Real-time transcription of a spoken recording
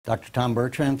Dr. Tom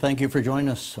Bertrand, thank you for joining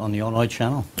us on the Illinois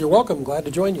Channel. You're welcome. Glad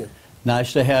to join you.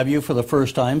 Nice to have you for the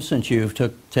first time since you've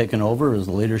taken over as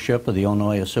the leadership of the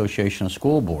Illinois Association of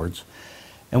School Boards.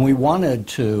 And we wanted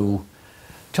to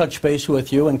touch base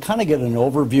with you and kind of get an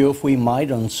overview, if we might,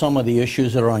 on some of the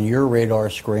issues that are on your radar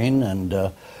screen.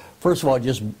 And first of all,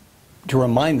 just to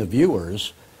remind the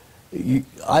viewers,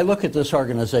 I look at this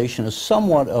organization as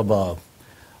somewhat of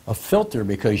a filter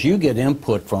because you get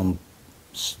input from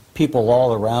people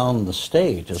all around the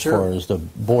state as Sure. far as the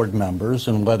board members,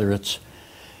 and whether it's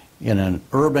in an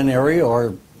urban area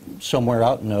or somewhere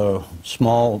out in a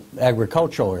small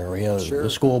agricultural area. Sure. The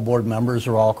school board members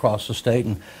are all across the state,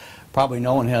 and probably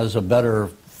no one has a better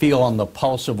feel on the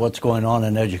pulse of what's going on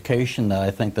in education than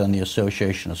I think than the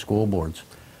Association of School Boards.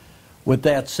 With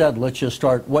that said, let's just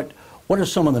start. What are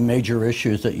some of the major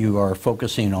issues that you are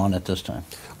focusing on at this time?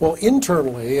 Well,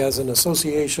 internally, as an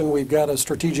association, we've got a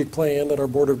strategic plan that our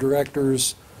board of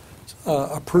directors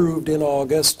approved in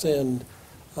August, and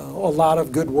a lot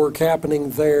of good work happening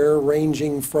there,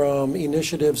 ranging from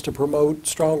initiatives to promote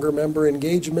stronger member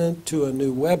engagement to a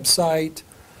new website,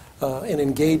 an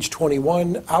Engage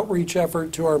 21 outreach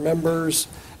effort to our members,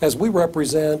 as we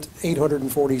represent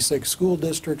 846 school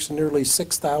districts, nearly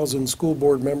 6,000 school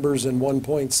board members, and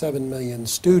 1.7 million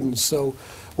students. So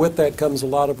with that comes a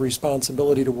lot of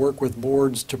responsibility to work with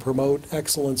boards to promote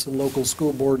excellence in local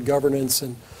school board governance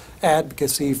and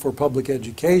advocacy for public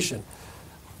education.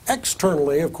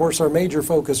 Externally, of course, our major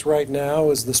focus right now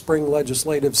is the spring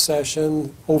legislative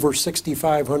session. Over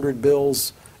 6,500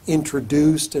 bills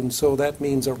introduced, and so that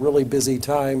means a really busy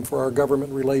time for our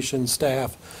government relations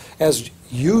staff. As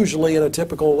usually in a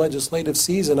typical legislative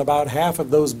season, about half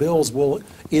of those bills will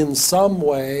in some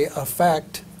way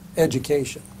affect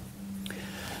education.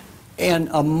 And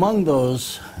among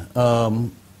those,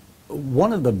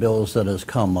 one of the bills that has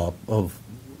come up of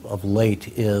late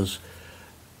is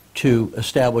to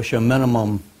establish a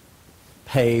minimum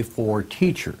pay for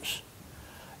teachers.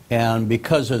 And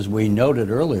because, as we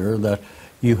noted earlier, that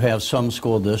you have some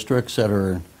school districts that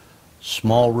are in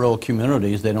small rural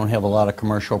communities, they don't have a lot of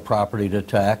commercial property to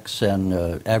tax, and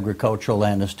agricultural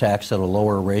land is taxed at a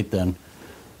lower rate than, I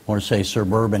want to say,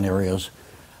 suburban areas.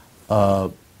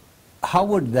 How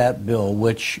would that bill,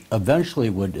 which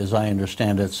eventually would, as I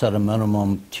understand it, set a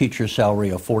minimum teacher salary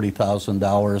of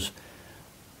 $40,000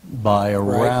 by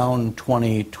around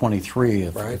 2023,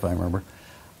 if I remember.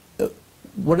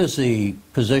 What is the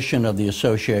position of the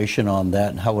association on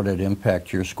that, and how would it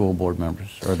impact your school board members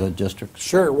or the districts?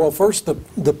 Sure. Well, first,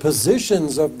 the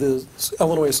positions of the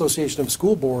Illinois Association of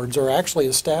School Boards are actually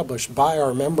established by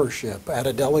our membership at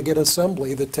a delegate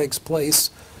assembly that takes place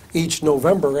each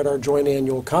November at our joint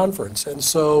annual conference. And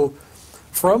so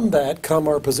from that come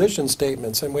our position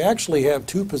statements. And we actually have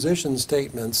two position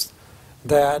statements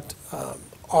that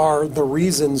are the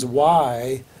reasons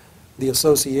why the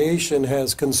association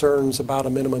has concerns about a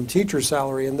minimum teacher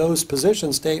salary, and those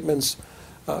position statements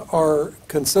are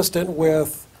consistent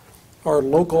with our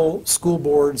local school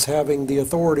boards having the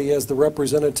authority as the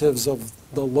representatives of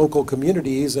the local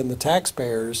communities and the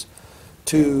taxpayers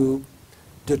to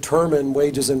determine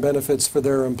wages and benefits for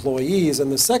their employees.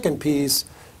 And the second piece,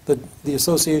 the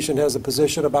association has a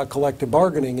position about collective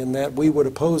bargaining, in that we would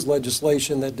oppose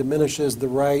legislation that diminishes the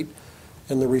right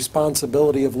and the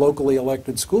responsibility of locally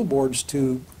elected school boards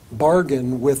to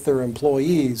bargain with their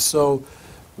employees. So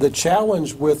the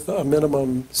challenge with a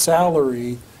minimum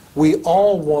salary, we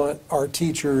all want our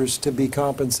teachers to be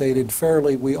compensated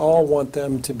fairly. We all want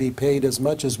them to be paid as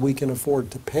much as we can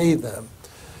afford to pay them.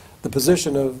 The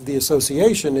position of the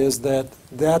association is that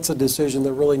that's a decision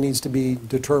that really needs to be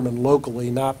determined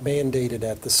locally, not mandated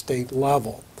at the state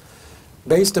level.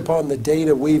 Based upon the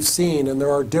data we've seen, and there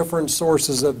are different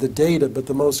sources of the data, but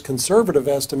the most conservative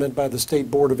estimate by the State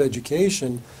Board of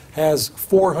Education has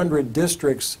 400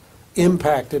 districts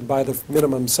impacted by the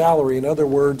minimum salary. In other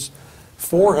words,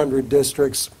 400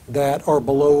 districts that are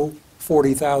below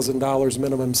 $40,000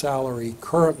 minimum salary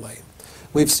currently.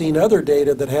 We've seen other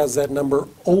data that has that number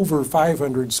over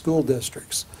 500 school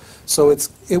districts. So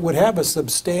it would have a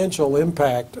substantial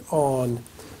impact on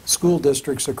school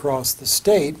districts across the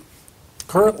state.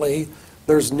 Currently,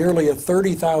 there's nearly a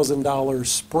 $30,000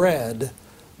 spread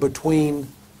between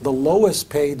the lowest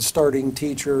paid starting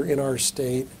teacher in our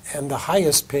state and the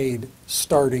highest paid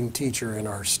starting teacher in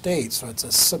our state. So it's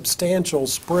a substantial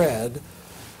spread.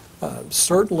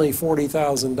 Certainly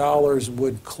 $40,000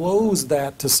 would close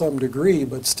that to some degree,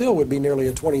 but still would be nearly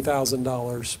a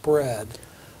 $20,000 spread.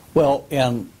 Well,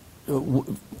 and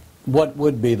What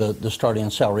would be the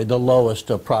starting salary, the lowest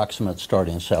approximate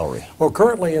starting salary? Well,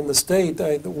 currently in the state,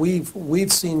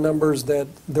 we've seen numbers that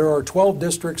there are 12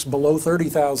 districts below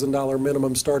 $30,000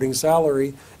 minimum starting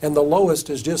salary, and the lowest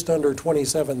is just under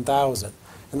 $27,000.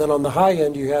 And then on the high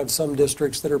end, you have some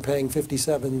districts that are paying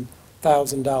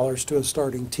 $57,000 to a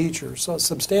starting teacher. So a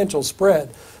substantial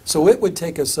spread. So it would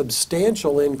take a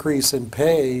substantial increase in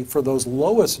pay for those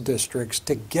lowest districts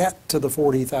to get to the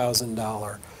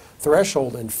 $40,000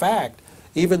 threshold. In fact,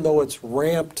 even though it's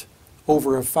ramped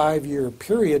over a 5-year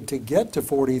period to get to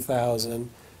 40,000,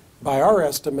 by our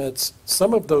estimates,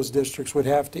 some of those districts would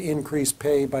have to increase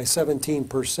pay by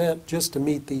 17% just to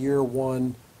meet the year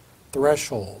one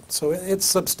threshold. So it's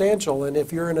substantial, and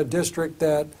if you're in a district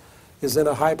that is in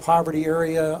a high poverty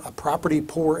area, a property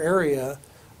poor area,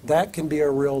 that can be a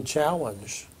real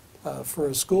challenge for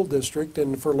a school district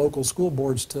and for local school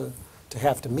boards to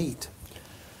have to meet.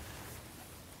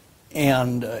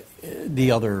 And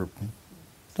the other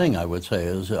thing I would say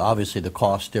is obviously the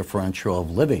cost differential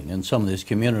of living. In some of these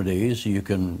communities, you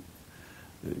can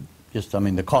just, I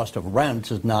mean, the cost of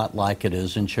rent is not like it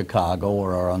is in Chicago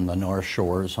or on the North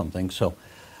Shore or something. So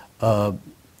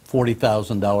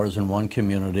 $40,000 in one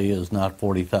community is not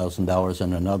 $40,000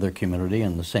 in another community,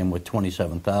 and the same with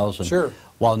 $27,000. Sure.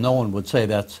 While no one would say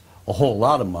that's a whole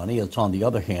lot of money, it's on the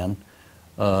other hand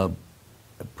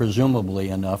presumably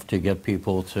enough to get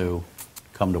people to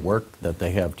come to work, that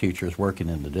they have teachers working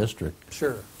in the district.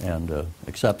 Sure. And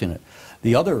accepting it.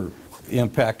 The other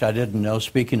impact I didn't know,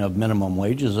 speaking of minimum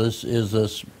wages, is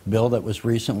this bill that was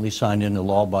recently signed into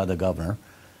law by the governor,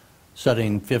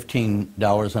 setting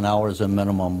 $15 an hour as a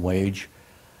minimum wage,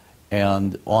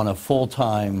 and on a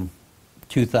full-time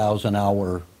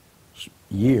 2,000-hour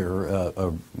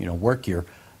year, work year,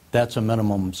 that's a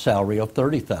minimum salary of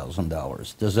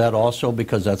 $30,000. Does that also,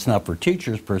 because that's not for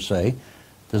teachers per se,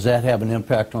 does that have an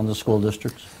impact on the school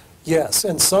districts? Yes,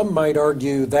 and some might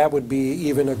argue that would be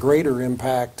even a greater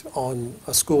impact on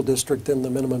a school district than the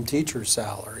minimum teacher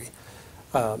salary.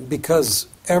 Because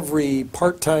every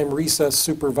part-time recess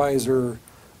supervisor,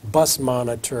 bus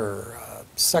monitor,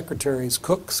 secretaries,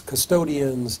 cooks,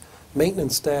 custodians,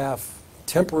 maintenance staff,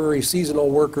 temporary seasonal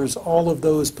workers, all of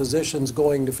those positions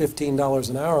going to $15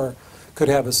 an hour could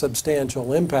have a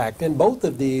substantial impact. And both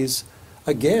of these,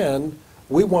 again,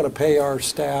 we want to pay our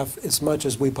staff as much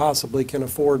as we possibly can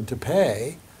afford to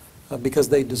pay because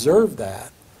they deserve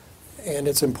that. And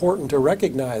it's important to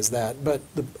recognize that. But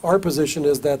our position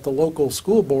is that the local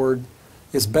school board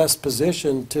is best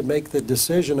positioned to make the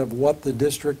decision of what the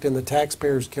district and the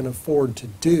taxpayers can afford to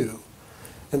do.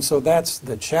 And so that's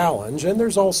the challenge. And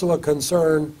there's also a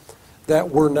concern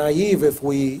that we're naive if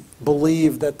we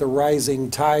believe that the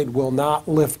rising tide will not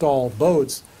lift all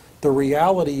boats. The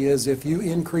reality is if you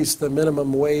increase the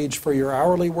minimum wage for your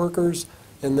hourly workers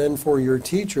and then for your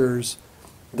teachers,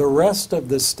 the rest of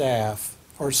the staff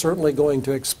are certainly going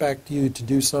to expect you to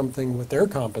do something with their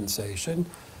compensation,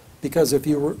 because if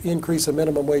you increase a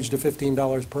minimum wage to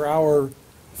 $15 per hour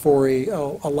for a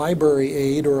library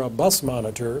aide or a bus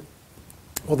monitor,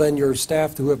 well, then your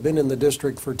staff who have been in the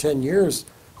district for 10 years,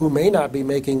 who may not be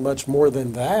making much more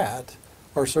than that,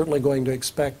 are certainly going to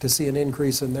expect to see an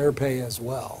increase in their pay as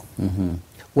well. Mm-hmm.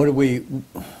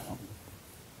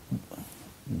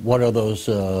 What are those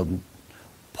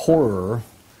poorer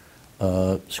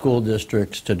school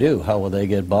districts to do? How will they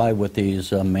get by with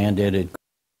these mandated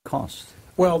costs?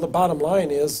 Well, the bottom line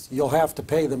is you'll have to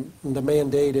pay the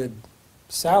mandated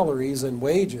salaries and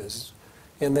wages,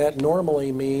 and that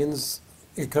normally means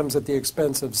it comes at the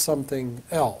expense of something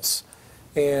else.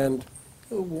 And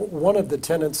one of the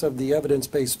tenets of the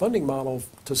evidence-based funding model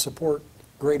to support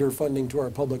greater funding to our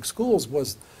public schools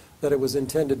was that it was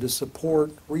intended to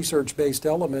support research-based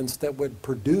elements that would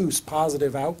produce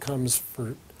positive outcomes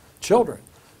for children,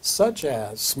 such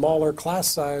as smaller class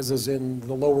sizes in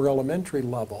the lower elementary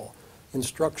level,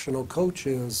 instructional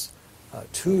coaches,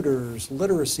 tutors,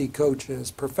 literacy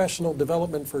coaches, professional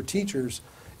development for teachers.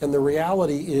 And the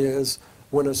reality is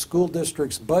when a school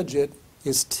district's budget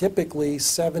is typically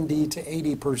 70 to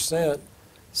 80%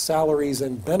 salaries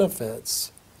and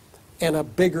benefits, and a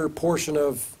bigger portion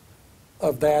of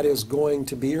that is going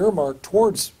to be earmarked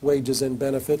towards wages and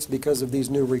benefits because of these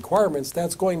new requirements,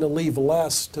 that's going to leave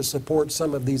less to support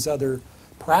some of these other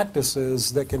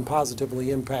practices that can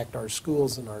positively impact our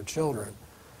schools and our children.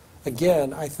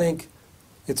 Again, I think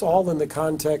it's all in the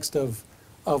context of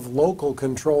local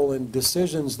control and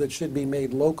decisions that should be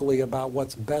made locally about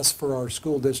what's best for our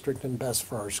school district and best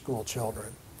for our school children.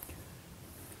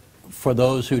 For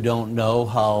those who don't know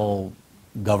how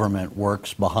government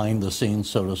works behind the scenes,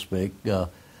 so to speak,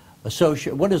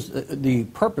 what is the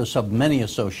purpose of many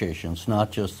associations,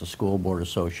 not just the school board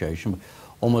association, but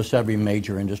almost every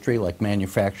major industry, like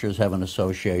manufacturers have an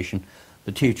association,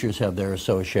 the teachers have their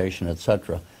association,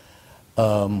 etc.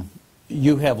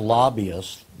 You have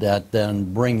lobbyists that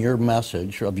then bring your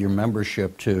message of your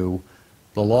membership to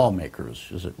the lawmakers,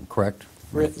 is it correct?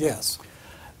 Yes.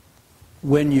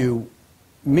 When you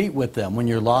meet with them, when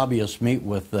your lobbyists meet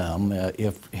with them,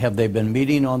 have they been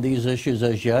meeting on these issues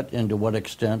as yet, and to what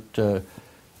extent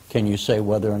can you say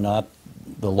whether or not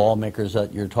the lawmakers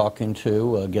that you're talking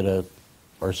to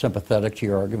are sympathetic to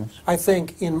your arguments? I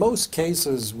think in most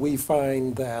cases we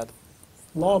find that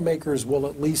lawmakers will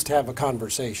at least have a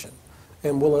conversation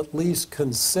and will at least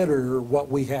consider what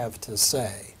we have to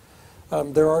say.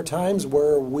 There are times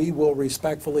where we will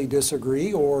respectfully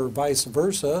disagree or vice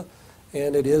versa,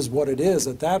 and it is what it is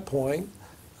at that point.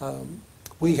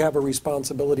 We have a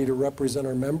responsibility to represent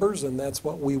our members, and that's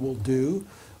what we will do.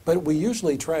 But we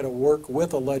usually try to work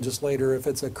with a legislator if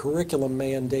it's a curriculum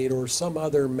mandate or some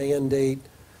other mandate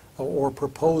or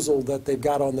proposal that they've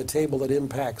got on the table that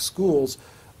impacts schools.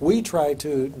 We try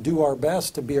to do our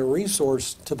best to be a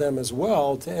resource to them as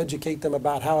well, to educate them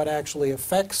about how it actually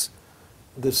affects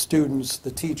the students, the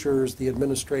teachers, the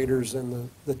administrators, and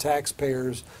the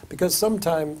taxpayers, because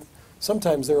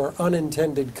sometimes there are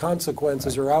unintended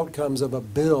consequences or outcomes of a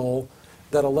bill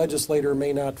that a legislator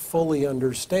may not fully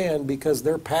understand because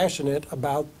they're passionate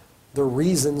about the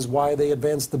reasons why they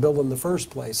advanced the bill in the first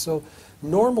place. So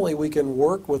normally we can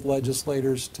work with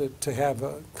legislators to have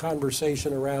a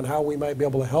conversation around how we might be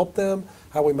able to help them,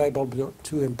 how we might be able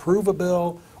to improve a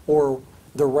bill, or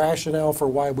the rationale for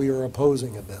why we are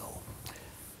opposing a bill.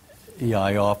 Yeah,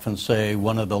 I often say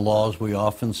one of the laws we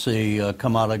often see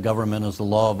come out of government is the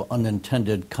law of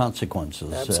unintended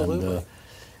consequences. Absolutely.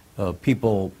 And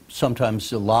people, sometimes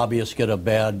the lobbyists get a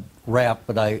bad rap,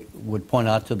 but I would point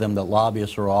out to them that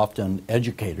lobbyists are often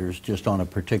educators just on a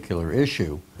particular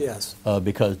issue. Yes.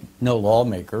 Because no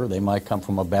lawmaker, they might come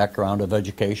from a background of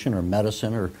education or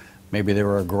medicine, or maybe they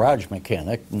were a garage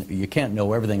mechanic. You can't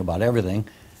know everything about everything,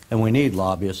 and we need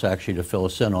lobbyists actually to fill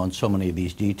us in on so many of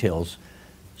these details.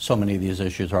 So many of these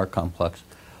issues are complex.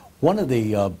 One of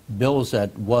the bills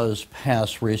that was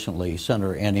passed recently,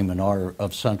 Senator Andy Menard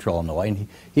of Central Illinois, and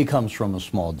he comes from a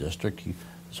small district, his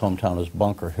hometown is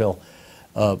Bunker Hill,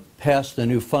 passed the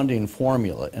new funding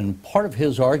formula. And part of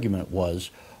his argument was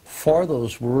for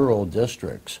those rural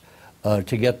districts to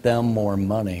get them more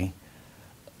money.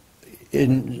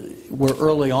 We're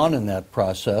early on in that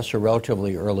process, or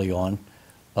relatively early on.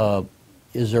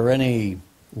 Is there any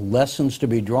lessons to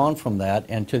be drawn from that,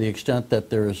 and to the extent that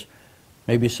there's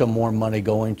maybe some more money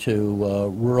going to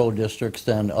rural districts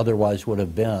than otherwise would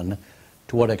have been,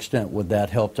 to what extent would that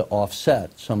help to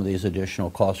offset some of these additional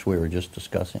costs we were just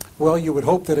discussing? Well, you would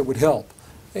hope that it would help.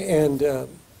 And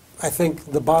I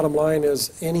think the bottom line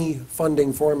is any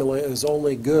funding formula is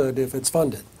only good if it's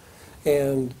funded.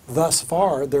 And thus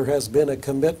far, there has been a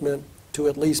commitment to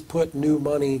at least put new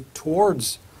money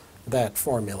towards that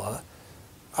formula.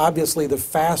 Obviously, the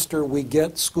faster we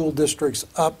get school districts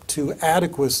up to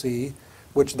adequacy,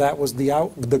 which that was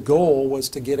the goal was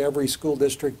to get every school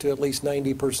district to at least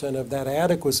 90% of that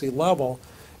adequacy level,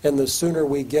 and the sooner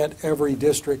we get every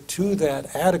district to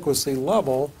that adequacy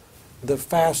level, the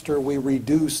faster we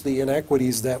reduce the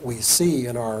inequities that we see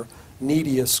in our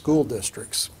neediest school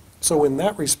districts. So in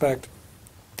that respect,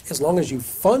 as long as you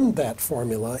fund that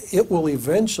formula, it will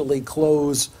eventually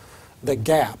close the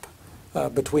gap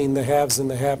between the haves and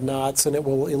the have-nots, and it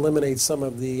will eliminate some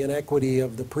of the inequity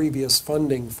of the previous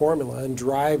funding formula and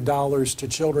drive dollars to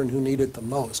children who need it the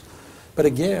most. But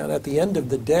again, at the end of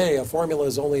the day, a formula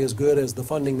is only as good as the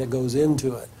funding that goes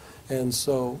into it. And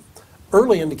so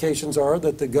early indications are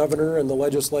that the governor and the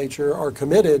legislature are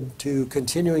committed to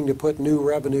continuing to put new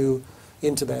revenue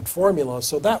into that formula.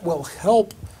 So that will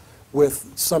help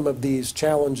with some of these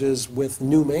challenges with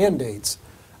new mandates.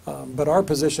 But our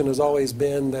position has always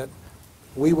been that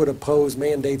we would oppose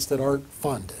mandates that aren't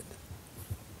funded.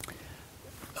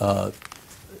 I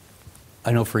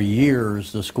know for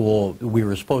years the school, we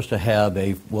were supposed to have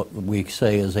what we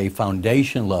say is a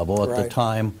foundation level. At Right. the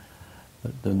time,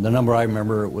 the number I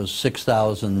remember, it was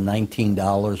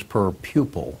 $6,019 per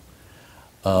pupil.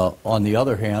 On the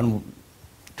other hand,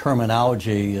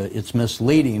 terminology, it's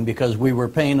misleading because we were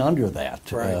paying under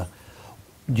that. Right.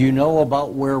 Do you know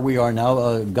about where we are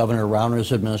now? Governor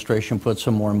Rauner's administration put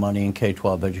some more money in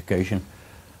K-12 education.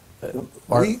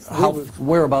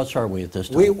 Whereabouts are we at this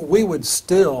time? We would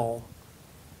still,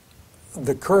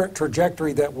 the current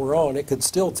trajectory that we're on, it could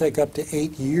still take up to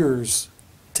 8 years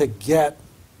to get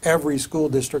every school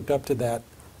district up to that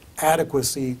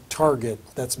adequacy target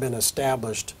that's been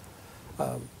established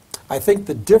I think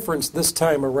the difference this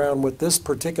time around with this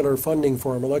particular funding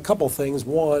formula, a couple things.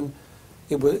 One,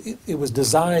 it was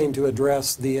designed to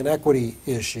address the inequity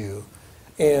issue,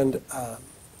 and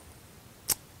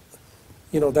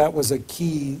that was a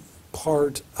key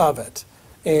part of it.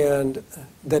 And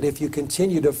that if you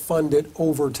continue to fund it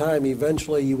over time,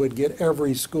 eventually you would get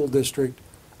every school district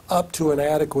up to an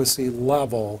adequacy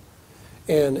level.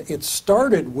 And it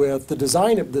started with, the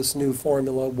design of this new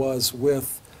formula was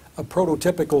with a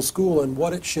prototypical school and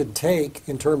what it should take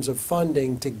in terms of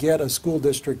funding to get a school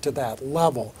district to that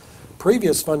level.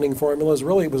 Previous funding formulas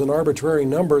really was an arbitrary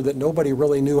number that nobody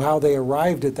really knew how they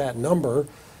arrived at that number.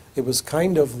 It was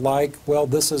kind of like, well,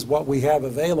 this is what we have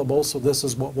available, so this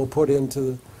is what we'll put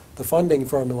into the funding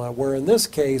formula. Where in this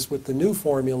case, with the new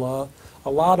formula, a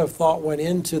lot of thought went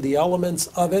into the elements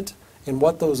of it and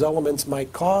what those elements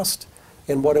might cost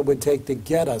and what it would take to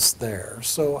get us there.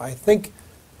 So I think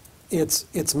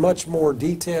it's much more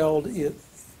detailed.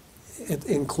 It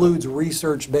includes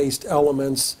research-based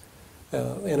elements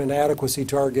and an adequacy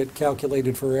target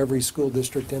calculated for every school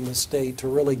district in the state to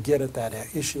really get at that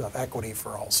issue of equity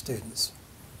for all students.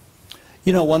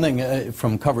 You know, one thing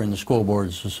from covering the School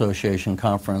Boards Association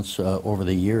conference over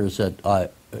the years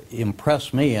that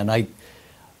impressed me, and I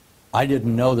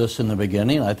didn't know this in the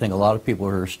beginning, I think a lot of people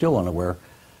are still unaware,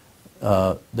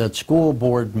 that school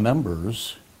board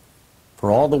members,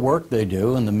 for all the work they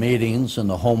do and the meetings and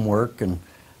the homework, and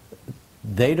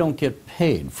they don't get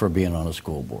paid for being on a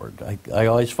school board. I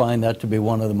always find that to be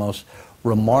one of the most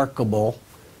remarkable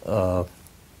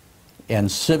and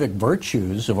civic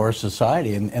virtues of our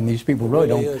society, and these people really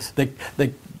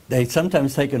don't. They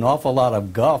sometimes take an awful lot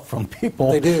of guff from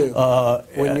people. They do.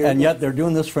 And yet they're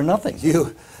doing this for nothing.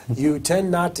 You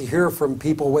tend not to hear from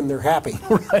people when they're happy,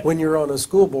 right, when you're on a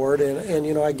school board,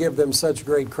 and I give them such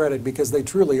great credit because they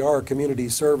truly are community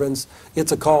servants.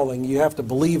 It's a calling. You have to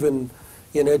believe in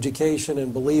education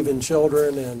and believe in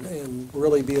children and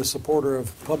really be a supporter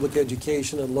of public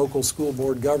education and local school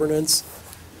board governance.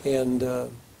 And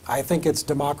I think it's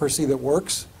democracy that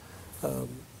works,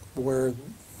 where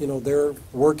they're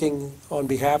working on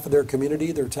behalf of their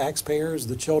community, their taxpayers,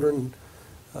 the children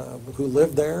who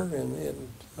live there, and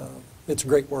it's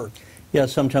great work. Yeah,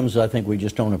 sometimes I think we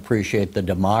just don't appreciate the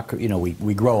democracy.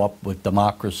 We grow up with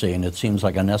democracy, and it seems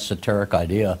like an esoteric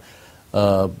idea.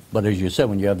 But as you said,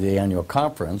 when you have the annual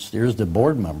conference, there's the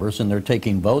board members, and they're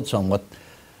taking votes on what,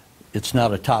 it's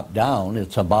not a top-down,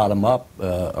 it's a bottom-up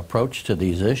approach to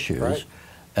these issues. Right.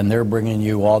 And they're bringing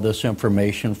you all this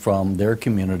information from their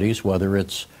communities, whether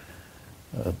it's,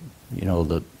 the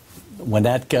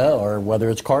Winnetka or whether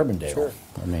it's Carbondale. Sure.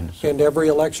 I mean, and every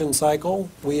election cycle,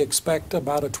 we expect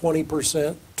about a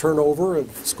 20% turnover of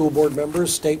school board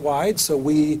members statewide, so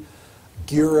we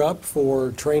gear up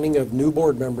for training of new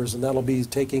board members, and that'll be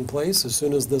taking place as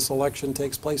soon as this election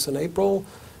takes place in April.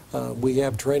 We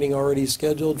have training already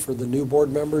scheduled for the new board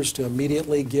members to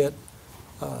immediately get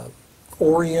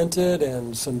oriented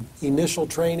and some initial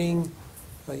training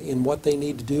in what they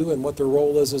need to do and what their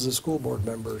role is as a school board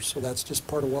member. So that's just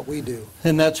part of what we do.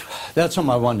 And that's something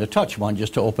I wanted to touch on,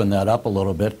 just to open that up a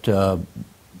little bit,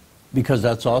 because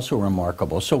that's also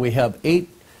remarkable. So we have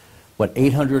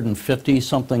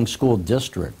 850-something school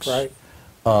districts. Right.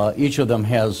 Each of them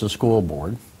has a school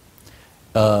board.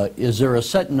 Is there a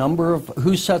set number of,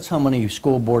 who sets how many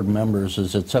school board members?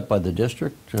 Is it set by the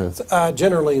district?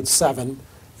 Generally it's 7.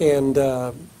 And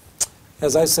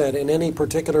as I said, in any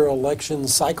particular election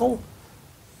cycle,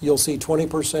 you'll see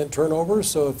 20% turnover.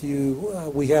 So if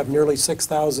we have nearly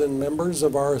 6,000 members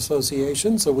of our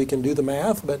association, so we can do the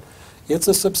math, but it's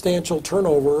a substantial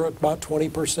turnover, about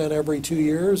 20% every 2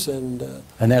 years. And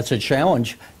that's a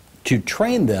challenge to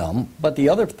train them. But the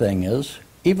other thing is,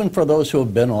 even for those who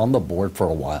have been on the board for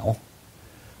a while,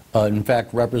 in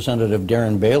fact, Representative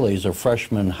Darren Bailey is a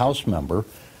freshman House member,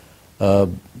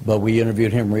 but we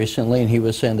interviewed him recently, and he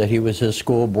was saying that he was his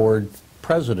school board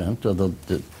president of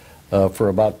for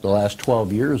about the last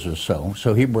 12 years or so,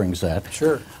 so he brings that.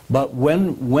 Sure. But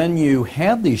when you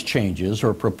have these changes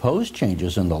or proposed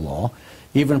changes in the law,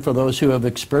 even for those who have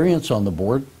experience on the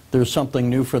board, there's something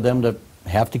new for them to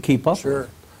have to keep up with. Sure.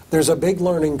 There's a big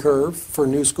learning curve for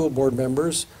new school board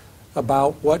members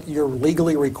about what you're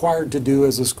legally required to do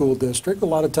as a school district. A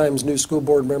lot of times new school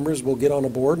board members will get on a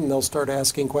board and they'll start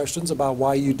asking questions about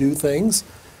why you do things,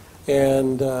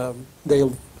 and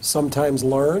they'll sometimes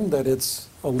learn that it's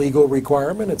a legal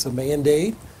requirement, it's a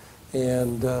mandate,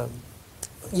 and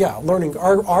yeah, learning.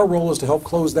 Our role is to help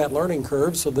close that learning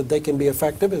curve so that they can be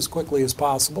effective as quickly as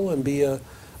possible and be a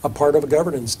part of a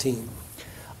governance team.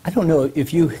 I don't know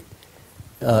if you,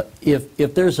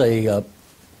 if there's a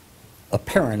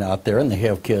parent out there and they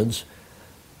have kids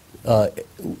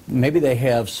maybe they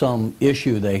have some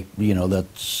issue that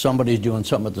somebody's doing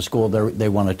something at the school they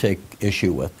want to take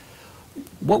issue with.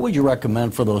 What would you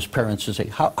recommend for those parents to say?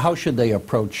 How should they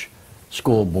approach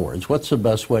school boards? What's the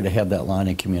best way to have that line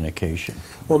of communication?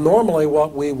 Well, normally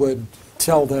what we would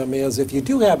tell them is if you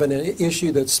do have an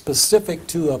issue that's specific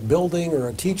to a building or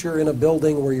a teacher in a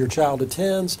building where your child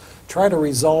attends, try to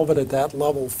resolve it at that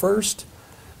level first.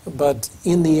 But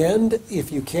in the end,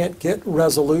 if you can't get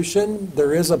resolution,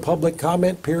 there is a public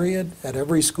comment period at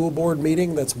every school board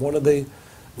meeting. That's one of the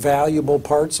valuable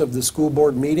parts of the school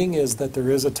board meeting, is that there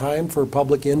is a time for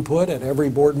public input at every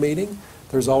board meeting.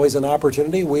 There's always an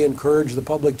opportunity. We encourage the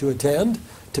public to attend,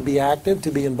 to be active,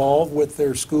 to be involved with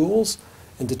their schools,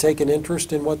 and to take an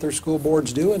interest in what their school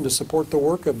boards do and to support the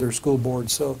work of their school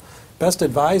boards. So best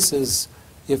advice is,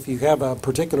 if you have a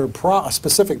particular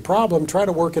specific problem, try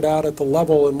to work it out at the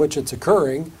level in which it's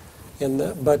occurring,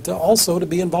 but also to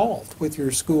be involved with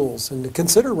your schools and to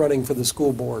consider running for the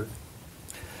school board.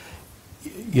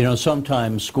 You know,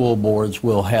 sometimes school boards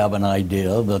will have an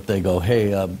idea that they go,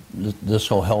 hey, this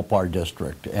will help our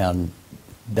district, and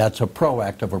that's a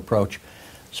proactive approach.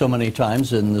 So many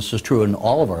times, and this is true in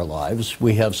all of our lives,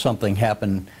 we have something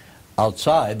happen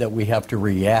outside that we have to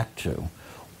react to.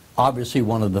 Obviously,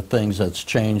 one of the things that's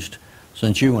changed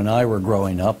since you and I were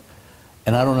growing up,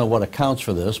 and I don't know what accounts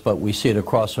for this, but we see it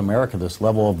across America, this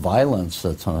level of violence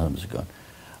that sometimes is good.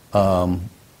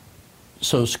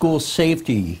 So school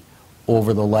safety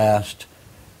over the last,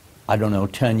 I don't know,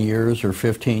 10 years or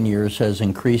 15 years has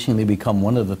increasingly become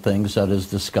one of the things that is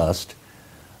discussed.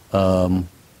 Are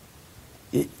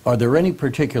there any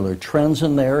particular trends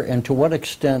in there, and to what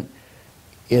extent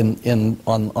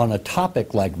on a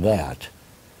topic like that,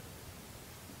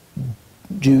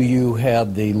 do you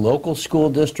have the local school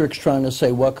districts trying to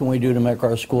say, what can we do to make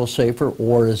our schools safer,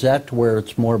 or is that where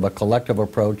it's more of a collective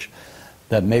approach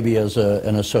that maybe as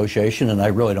an association, and I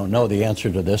really don't know the answer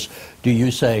to this, do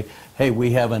you say, hey,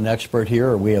 we have an expert here,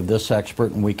 or we have this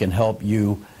expert, and we can help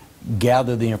you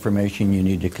gather the information you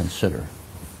need to consider?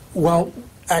 Well,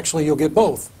 actually, you'll get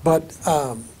both. But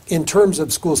in terms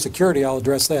of school security, I'll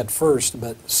address that first.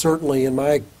 But certainly in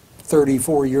my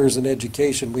 34 years in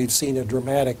education, we've seen a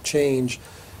dramatic change,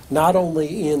 not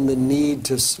only in the need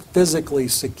to physically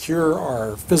secure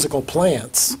our physical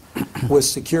plants with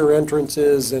secure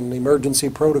entrances and emergency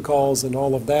protocols and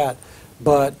all of that,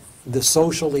 but the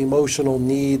social, emotional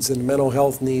needs and mental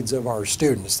health needs of our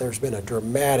students. There's been a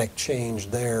dramatic change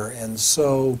there. And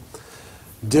so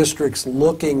districts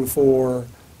looking for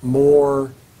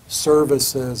more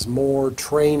services, more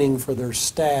training for their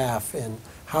staff, and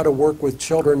how to work with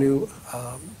children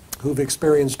who've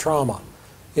experienced trauma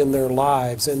in their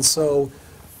lives. And so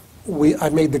I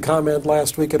made the comment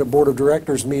last week at a board of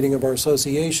directors meeting of our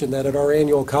association that at our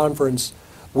annual conference,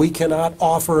 we cannot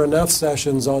offer enough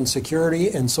sessions on security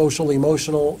and social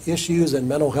emotional issues and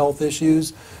mental health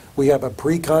issues. We have a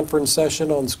pre-conference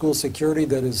session on school security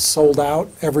that is sold out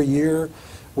every year.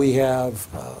 We have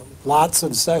lots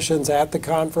of sessions at the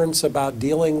conference about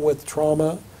dealing with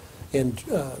trauma and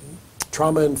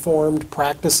trauma-informed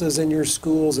practices in your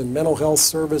schools and mental health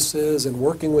services and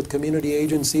working with community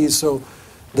agencies. So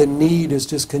the need is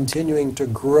just continuing to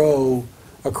grow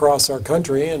across our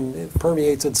country, and it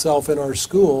permeates itself in our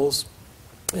schools.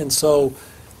 And so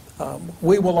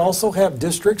we will also have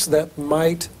districts that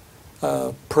might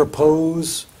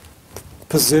propose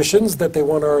positions that they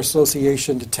want our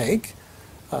association to take,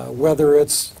 whether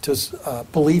it's to a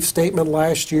belief statement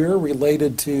last year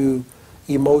related to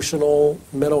emotional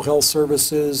mental health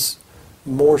services,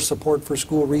 more support for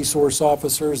school resource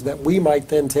officers, that we might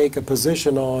then take a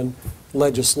position on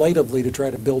legislatively to try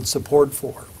to build support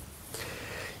for.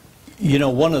 You know,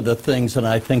 one of the things, and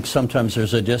I think sometimes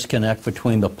there's a disconnect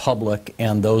between the public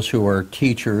and those who are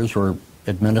teachers or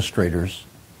administrators.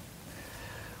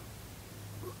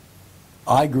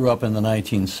 I grew up in the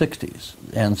 1960s,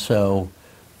 and so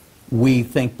we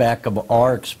think back of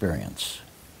our experience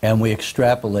and we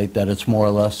extrapolate that it's more or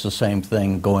less the same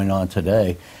thing going on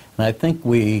today. And I think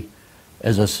we,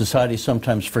 as a society,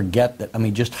 sometimes forget that, I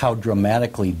mean, just how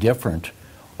dramatically different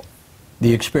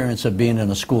the experience of being in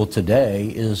a school today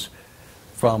is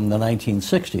from the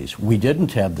 1960s. We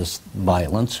didn't have this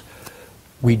violence.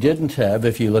 We didn't have,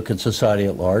 if you look at society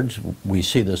at large, we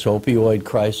see this opioid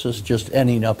crisis just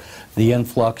ending up, the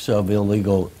influx of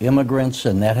illegal immigrants,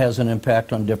 and that has an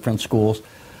impact on different schools.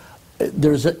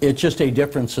 It's just a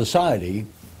different society,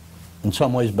 in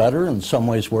some ways better, in some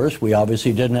ways worse. We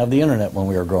obviously didn't have the internet when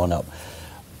we were growing up.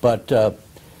 But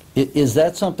is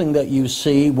that something that you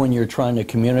see when you're trying to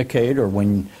communicate, or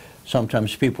when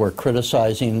sometimes people are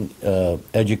criticizing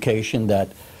education, that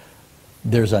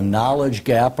there's a knowledge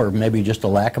gap or maybe just a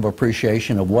lack of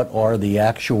appreciation of what are the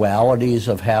actualities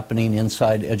of happening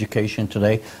inside education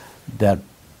today that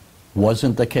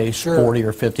wasn't the case Sure. 40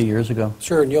 or 50 years ago?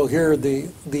 Sure, and you'll hear the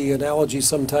analogy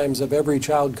sometimes of every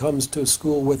child comes to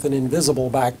school with an invisible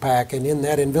backpack, and in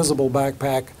that invisible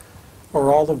backpack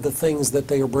are all of the things that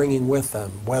they are bringing with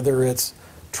them, whether it's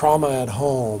trauma at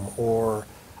home or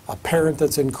a parent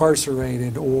that's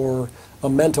incarcerated or a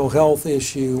mental health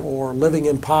issue or living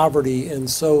in poverty. And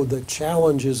so the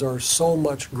challenges are so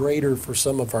much greater for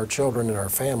some of our children and our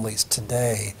families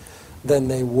today than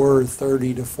they were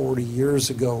 30 to 40 years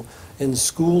ago. And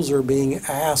schools are being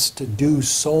asked to do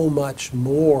so much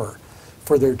more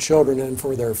for their children and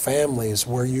for their families,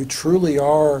 where you truly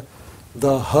are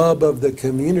the hub of the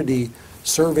community,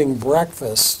 serving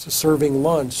breakfast, serving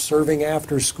lunch, serving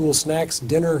after-school snacks,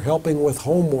 dinner, helping with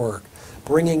homework,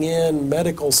 bringing in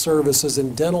medical services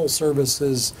and dental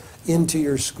services into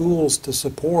your schools to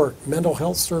support, mental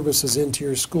health services into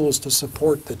your schools to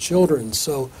support the children.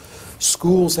 So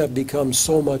schools have become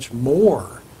so much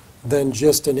more than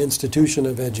just an institution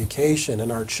of education,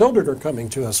 and our children are coming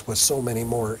to us with so many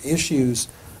more issues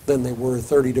than they were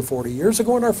 30 to 40 years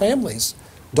ago, and our families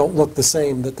don't look the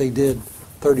same that they did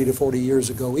 30 to 40 years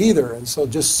ago either. And so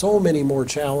just so many more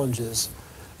challenges.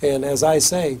 And as I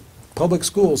say, public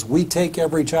schools, we take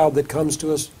every child that comes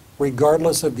to us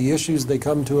regardless of the issues they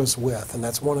come to us with. And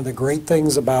that's one of the great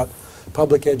things about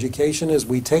public education, is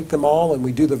we take them all and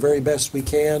we do the very best we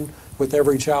can with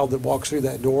every child that walks through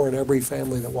that door and every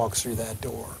family that walks through that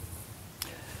door.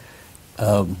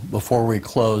 Before we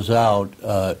close out,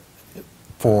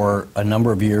 for a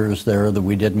number of years there that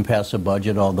we didn't pass a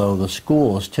budget, although the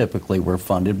schools typically were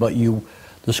funded, but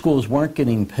the schools weren't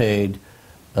getting paid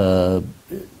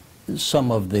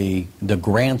some of the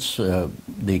grants,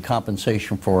 the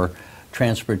compensation for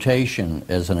transportation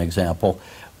as an example,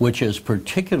 which is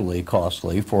particularly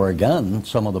costly for, again,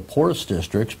 some of the poorest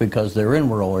districts because they're in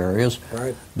rural areas.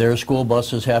 Right. Their school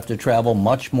buses have to travel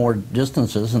much more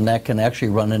distances, and that can actually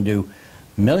run into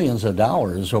millions of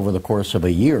dollars over the course of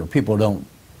a year. People don't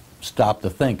stop to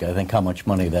think, I think, how much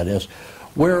money that is.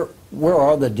 Where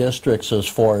are the districts as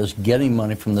far as getting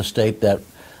money from the state that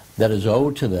is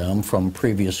owed to them from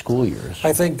previous school years?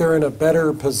 I think they're in a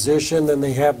better position than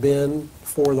they have been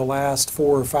for the last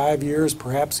 4 or 5 years,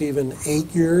 perhaps even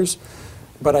 8 years.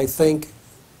 But I think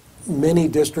many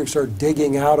districts are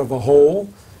digging out of a hole,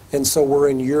 and so we're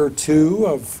in year 2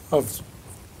 of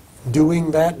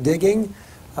doing that digging.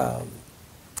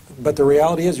 But the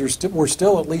reality is we're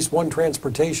still at least one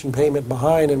transportation payment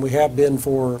behind, and we have been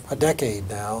for a decade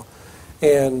now.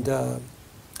 And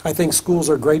I think schools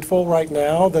are grateful right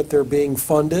now that they're being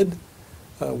funded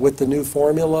with the new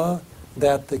formula,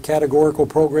 that the categorical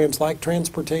programs like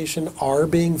transportation are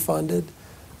being funded.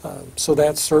 So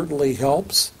that certainly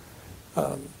helps.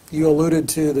 You alluded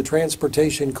to the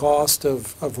transportation cost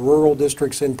of rural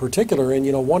districts in particular, and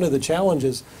you know, one of the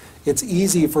challenges, it's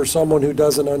easy for someone who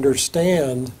doesn't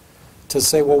understand to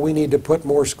say, well, we need to put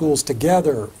more schools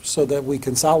together so that we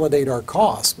consolidate our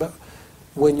costs. But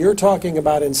when you're talking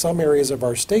about in some areas of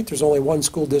our state, there's only one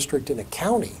school district in a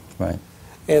county. Right.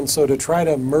 And so to try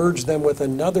to merge them with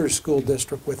another school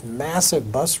district with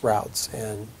massive bus routes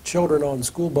and children on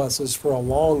school buses for a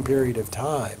long period of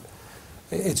time,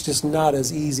 it's just not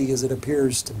as easy as it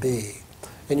appears to be.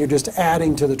 And you're just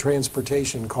adding to the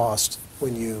transportation cost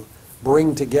when you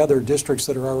bring together districts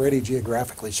that are already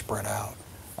geographically spread out.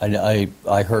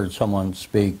 I heard someone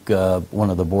speak,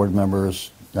 one of the board members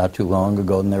not too long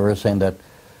ago, and they were saying that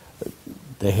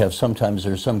they have sometimes,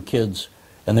 there's some kids,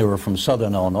 and they were from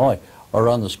southern Illinois, are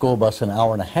on the school bus an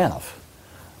hour and a half.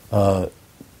 I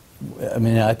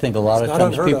mean, I think a lot of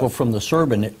times people from the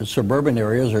suburban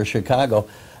areas or Chicago,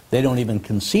 they don't even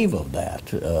conceive of that.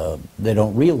 They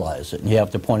don't realize it, and you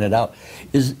have to point it out.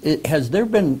 Has there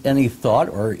been any thought,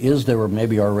 or is there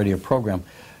maybe already a program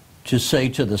to say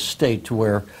to the state, to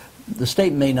where the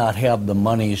state may not have the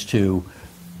monies to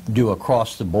do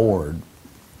across the board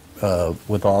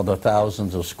with all the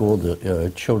thousands of school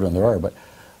children there are, but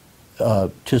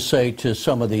to say to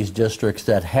some of these districts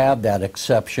that have that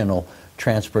exceptional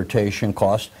transportation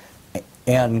cost,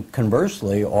 and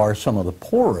conversely are some of the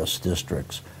poorest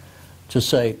districts, to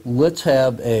say, let's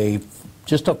have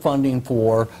just a funding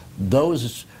for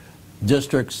those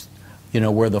districts, you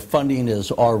know, where the funding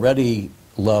is already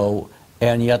low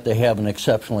and yet they have an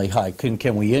exceptionally high.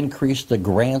 Can we increase the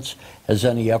grants? Has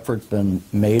any effort been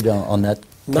made on that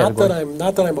category?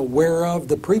 Not that I'm aware of.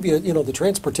 The previous, you know, the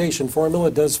transportation formula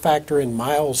does factor in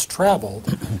miles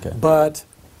traveled, okay. But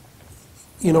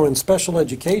you know, in special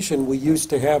education, we used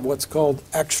to have what's called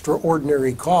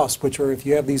extraordinary costs, which are if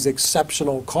you have these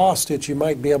exceptional costs that you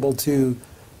might be able to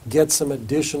get some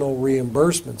additional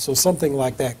reimbursement. So something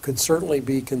like that could certainly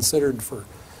be considered for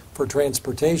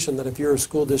transportation, that if you're a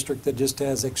school district that just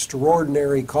has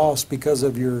extraordinary costs because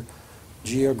of your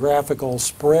geographical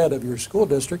spread of your school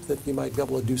district, that you might be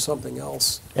able to do something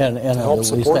else And to at help least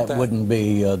support that wouldn't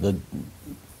be, the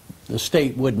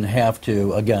state wouldn't have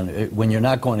to, again, when you're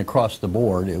not going across the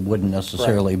board, it wouldn't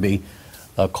necessarily be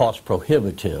cost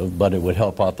prohibitive, but it would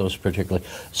help out those particularly.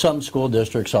 Some school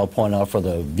districts, I'll point out for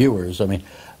the viewers, I mean,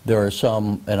 there are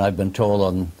some, and I've been told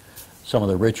on some of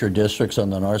the richer districts on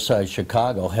the north side of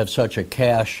Chicago have such a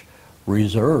cash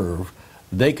reserve,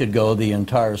 they could go the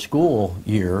entire school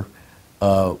year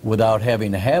without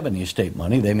having to have any state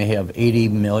money. They may have 80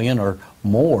 million or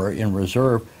more in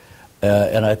reserve.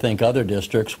 And I think other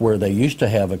districts where they used to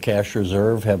have a cash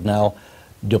reserve have now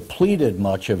depleted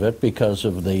much of it because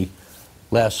of the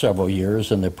last several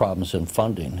years and the problems in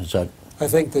funding. Is that? I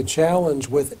think the challenge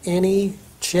with any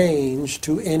change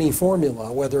to any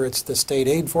formula, whether it's the state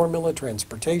aid formula,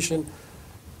 transportation,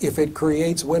 if it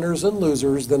creates winners and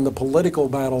losers, then the political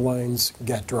battle lines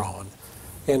get drawn.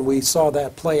 And we saw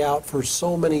that play out for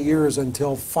so many years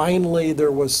until finally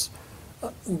there was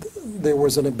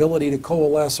an ability to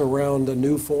coalesce around a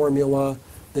new formula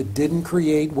that didn't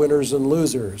create winners and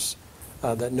losers,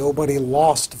 that nobody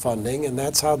lost funding, and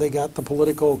that's how they got the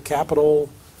political capital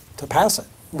to pass it,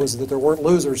 was that there weren't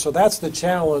losers. So that's the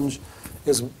challenge,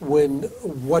 is when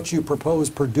what you propose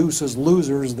produces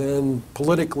losers, then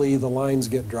politically the lines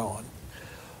get drawn.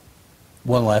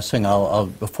 One last thing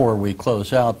before we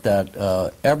close out,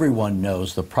 that everyone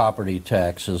knows the property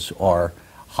taxes are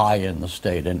high in the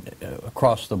state, and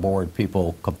across the board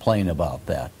people complain about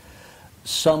that.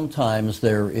 Sometimes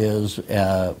there is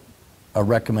a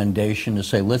recommendation to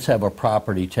say, let's have a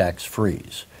property tax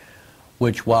freeze,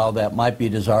 which, while that might be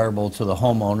desirable to the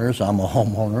homeowners, I'm a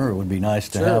homeowner, it would be nice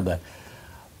to have that.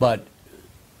 But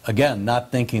again,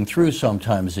 not thinking through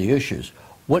sometimes the issues.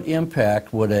 What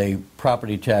impact would a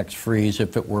property tax freeze,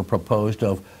 if it were proposed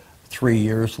of 3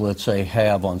 years, let's say,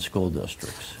 have on school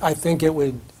districts? I think it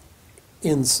would,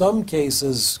 in some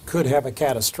cases, could have a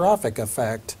catastrophic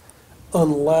effect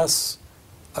unless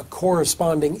a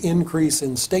corresponding increase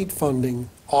in state funding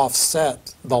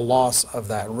offset the loss of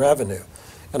that revenue.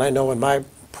 And I know in my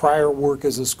prior work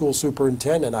as a school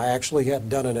superintendent, I actually had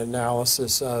done an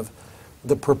analysis of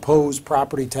the proposed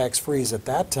property tax freeze at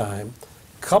that time,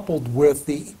 coupled with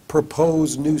the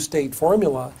proposed new state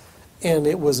formula, and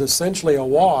it was essentially a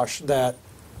wash that,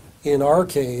 in our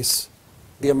case,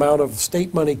 the amount of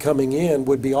state money coming in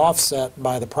would be offset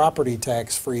by the property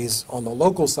tax freeze on the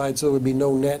local side, so there would be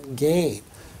no net gain.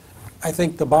 I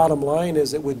think the bottom line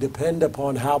is it would depend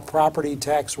upon how property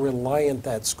tax reliant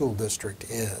that school district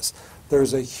is.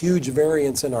 There's a huge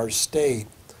variance in our state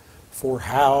for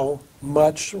how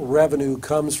much revenue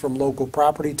comes from local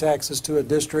property taxes to a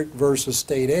district versus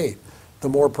state aid. The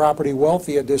more property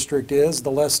wealthy a district is, the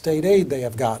less state aid they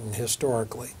have gotten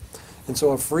historically. And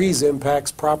so a freeze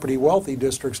impacts property wealthy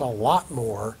districts a lot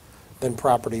more than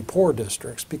property poor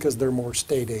districts because they're more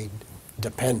state aid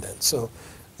dependent. So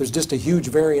there's just a huge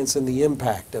variance in the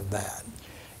impact of that.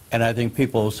 And I think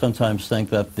people sometimes think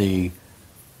that the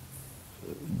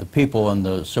people in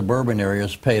the suburban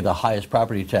areas pay the highest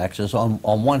property taxes. On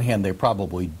one hand, they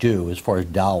probably do as far as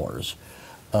dollars.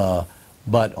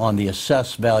 But on the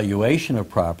assessed valuation of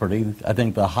property, I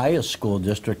think the highest school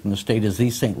district in the state is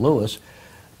East St. Louis,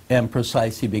 and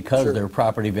precisely because their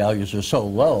property values are so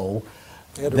low,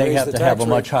 they have to have a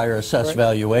much higher assessed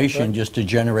valuation just to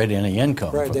generate any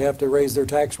income. Right, they have to raise their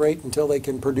tax rate until they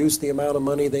can produce the amount of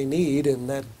money they need, and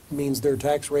that means their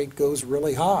tax rate goes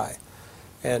really high.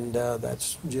 And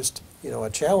that's just, a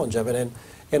challenge of it.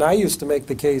 And I used to make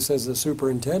the case as the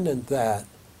superintendent that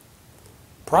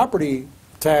property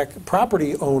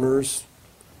owners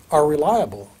are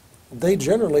reliable. They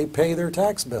generally pay their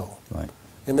tax bill. Right.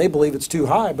 And they believe it's too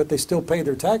high, but they still pay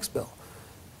their tax bill.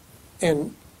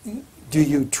 And do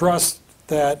you trust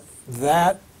that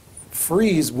that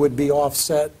freeze would be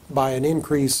offset by an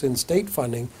increase in state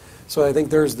funding? So I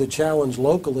think there's the challenge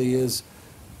locally is,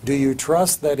 do you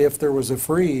trust that if there was a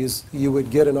freeze, you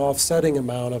would get an offsetting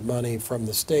amount of money from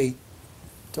the state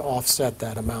to offset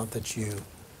that amount that you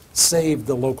saved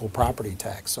the local property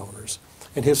tax owners?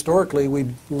 And historically,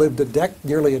 we lived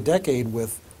nearly a decade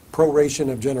with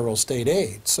proration of general state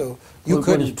aid. So you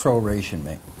couldn't... What does proration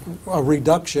mean? A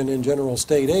reduction in general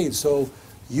state aid. So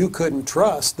you couldn't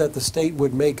trust that the state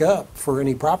would make up for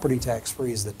any property tax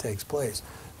freeze that takes place.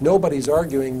 Nobody's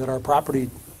arguing that our property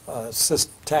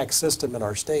tax system in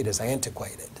our state is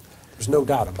antiquated. There's no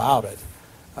doubt about it.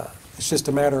 It's just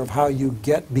a matter of how you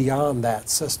get beyond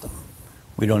that system.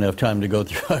 We don't have time to go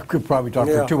through. I could probably talk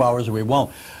for 2 hours, and we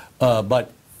won't.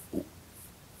 But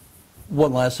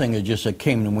one last thing that just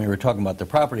came when we were talking about the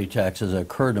property taxes that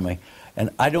occurred to me, and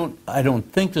I don't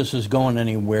think this is going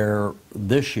anywhere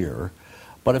this year,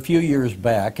 but a few years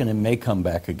back, and it may come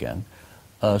back again,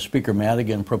 Speaker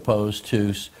Madigan proposed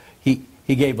to, he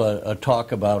gave a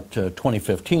talk about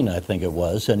 2015, I think it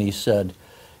was, and he said,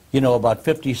 you know, about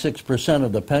 56%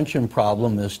 of the pension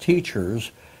problem is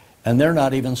teachers, and they're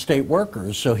not even state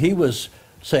workers. So he was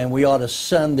saying we ought to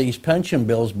send these pension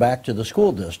bills back to the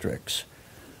school districts.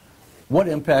 What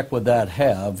impact would that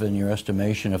have, in your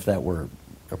estimation, if that were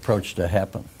approached to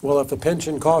happen? Well, if the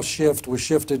pension cost shift was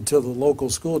shifted to the local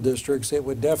school districts, it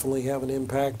would definitely have an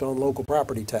impact on local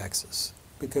property taxes.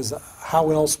 Because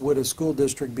how else would a school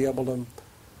district be able to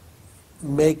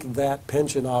make that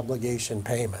pension obligation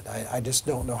payment? I just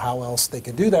don't know how else they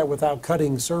could do that without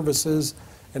cutting services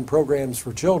and programs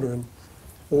for children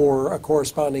or a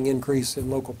corresponding increase in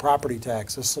local property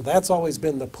taxes. So that's always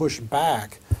been the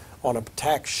pushback on a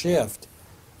tax shift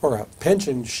or a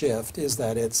pension shift, is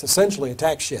that it's essentially a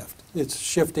tax shift. It's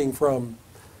shifting from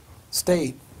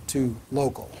state to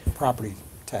local property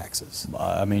taxes.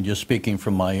 I mean, just speaking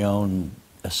from my own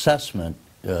assessment,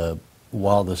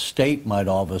 while the state might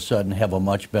all of a sudden have a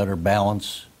much better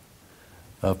balance,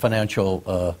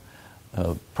 financial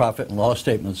profit and loss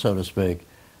statement, so to speak,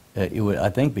 it would, I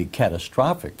think, be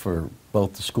catastrophic for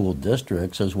both the school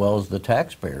districts as well as the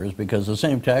taxpayers, because the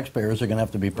same taxpayers are going to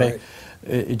have to be paid. Right.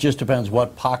 It just depends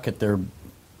what pocket their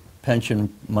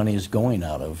pension money is going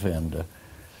out of, and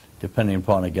depending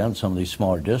upon, again, some of these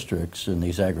smaller districts in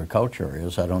these agriculture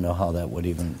areas, I don't know how that would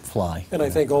even fly. And I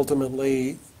think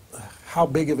ultimately how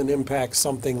big of an impact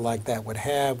something like that would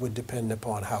have would depend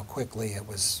upon how quickly it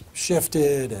was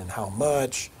shifted and how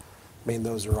much. I mean,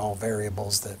 those are all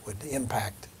variables that would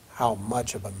impact how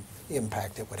much of an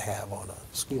impact it would have on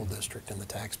a school district and the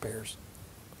taxpayers.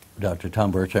 Dr.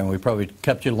 Tom Bertrand, we probably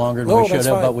kept you longer than we should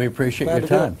have, but we appreciate your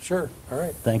time. Sure. All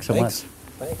right. Thanks so much.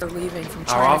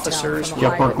 Our officers.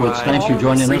 Jeff Berkowitz, thanks for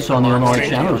joining us on the Illinois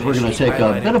Channel. We're going to take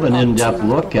a bit of an in-depth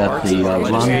look at the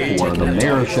run for the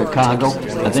mayor of Chicago.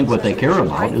 I think what they care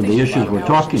about are the issues we're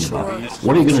talking about.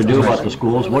 What are you going to do about the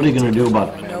schools? What are you going to do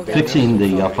about fixing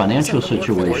the financial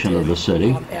situation of the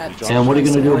city? And what are you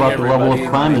going to do about the level of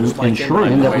crime and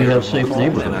ensuring that we have safe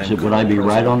neighborhoods? Would I be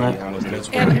right on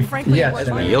that? Yes.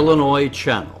 The Illinois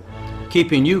Channel,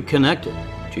 keeping you connected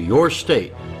to your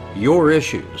state, your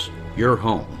issues, your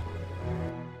home.